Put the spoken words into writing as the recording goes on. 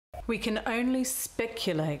We can only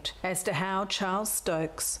speculate as to how Charles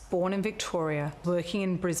Stokes, born in Victoria, working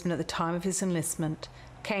in Brisbane at the time of his enlistment,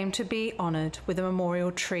 came to be honoured with a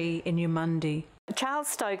memorial tree in Eumundi. Charles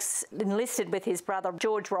Stokes enlisted with his brother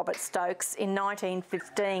George Robert Stokes in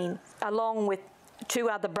 1915, along with two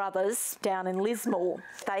other brothers down in Lismore.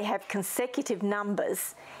 They have consecutive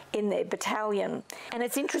numbers in their battalion. And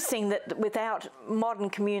it's interesting that without modern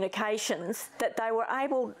communications, that they were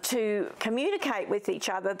able to communicate with each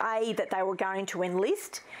other, A, that they were going to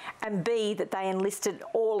enlist, and B, that they enlisted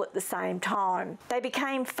all at the same time. They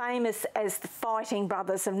became famous as the Fighting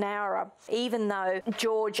Brothers of Nowra, even though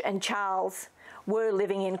George and Charles were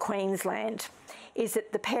living in Queensland, is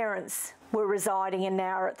that the parents were residing in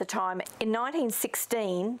Nowra at the time. In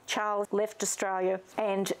 1916, Charles left Australia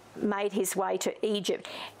and made his way to Egypt.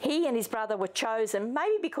 He and his brother were chosen,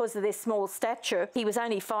 maybe because of their small stature, he was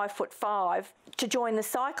only 5'5", to join the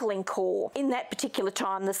cycling corps. In that particular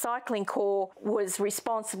time, the cycling corps was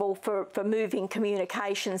responsible for moving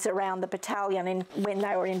communications around the battalion when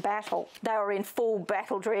they were in battle. They were in full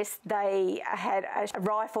battle dress. They had a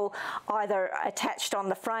rifle either attached on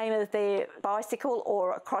the frame of their bicycle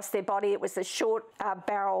or across their body. It was a short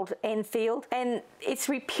barreled Enfield, and it's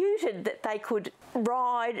reputed that they could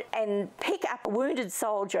ride and pick up a wounded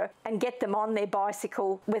soldier and get them on their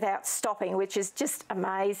bicycle without stopping, which is just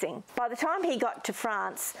amazing. By the time he got to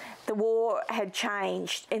France, the war had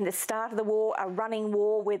changed. In the start of the war, a running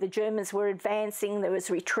war where the Germans were advancing, there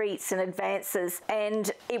was retreats and advances,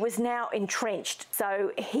 and it was now entrenched.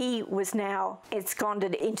 So he was now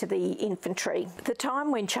ensconced into the infantry. The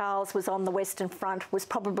time when Charles was on the Western Front was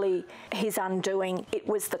probably his undoing. It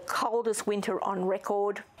was the coldest winter on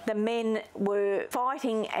record. The men were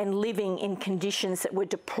fighting and living in conditions that were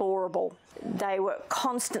deplorable. They were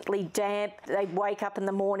constantly damp. They'd wake up in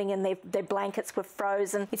the morning and their blankets were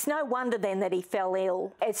frozen. It's no wonder then that he fell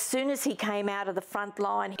ill. As soon as he came out of the front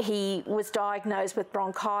line, he was diagnosed with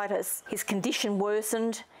bronchitis. His condition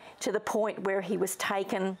worsened to the point where he was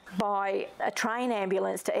taken by a train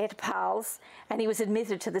ambulance to Etaples, and he was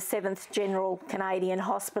admitted to the 7th General Canadian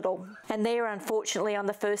Hospital. And there, unfortunately, on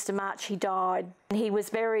the 1st of March, he died. And he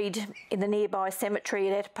was buried in the nearby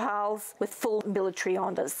cemetery at Etaples with full military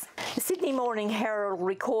honours. The Sydney Morning Herald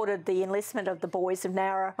recorded the enlistment of the boys of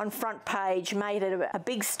Nowra on front page, made it a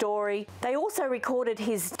big story. They also recorded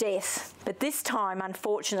his death, but this time,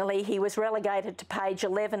 unfortunately, he was relegated to page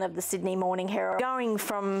 11 of the Sydney Morning Herald. Going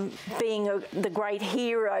from being the great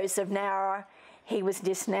heroes of Nowra, he was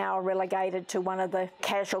just now relegated to one of the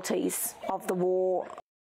casualties of the war.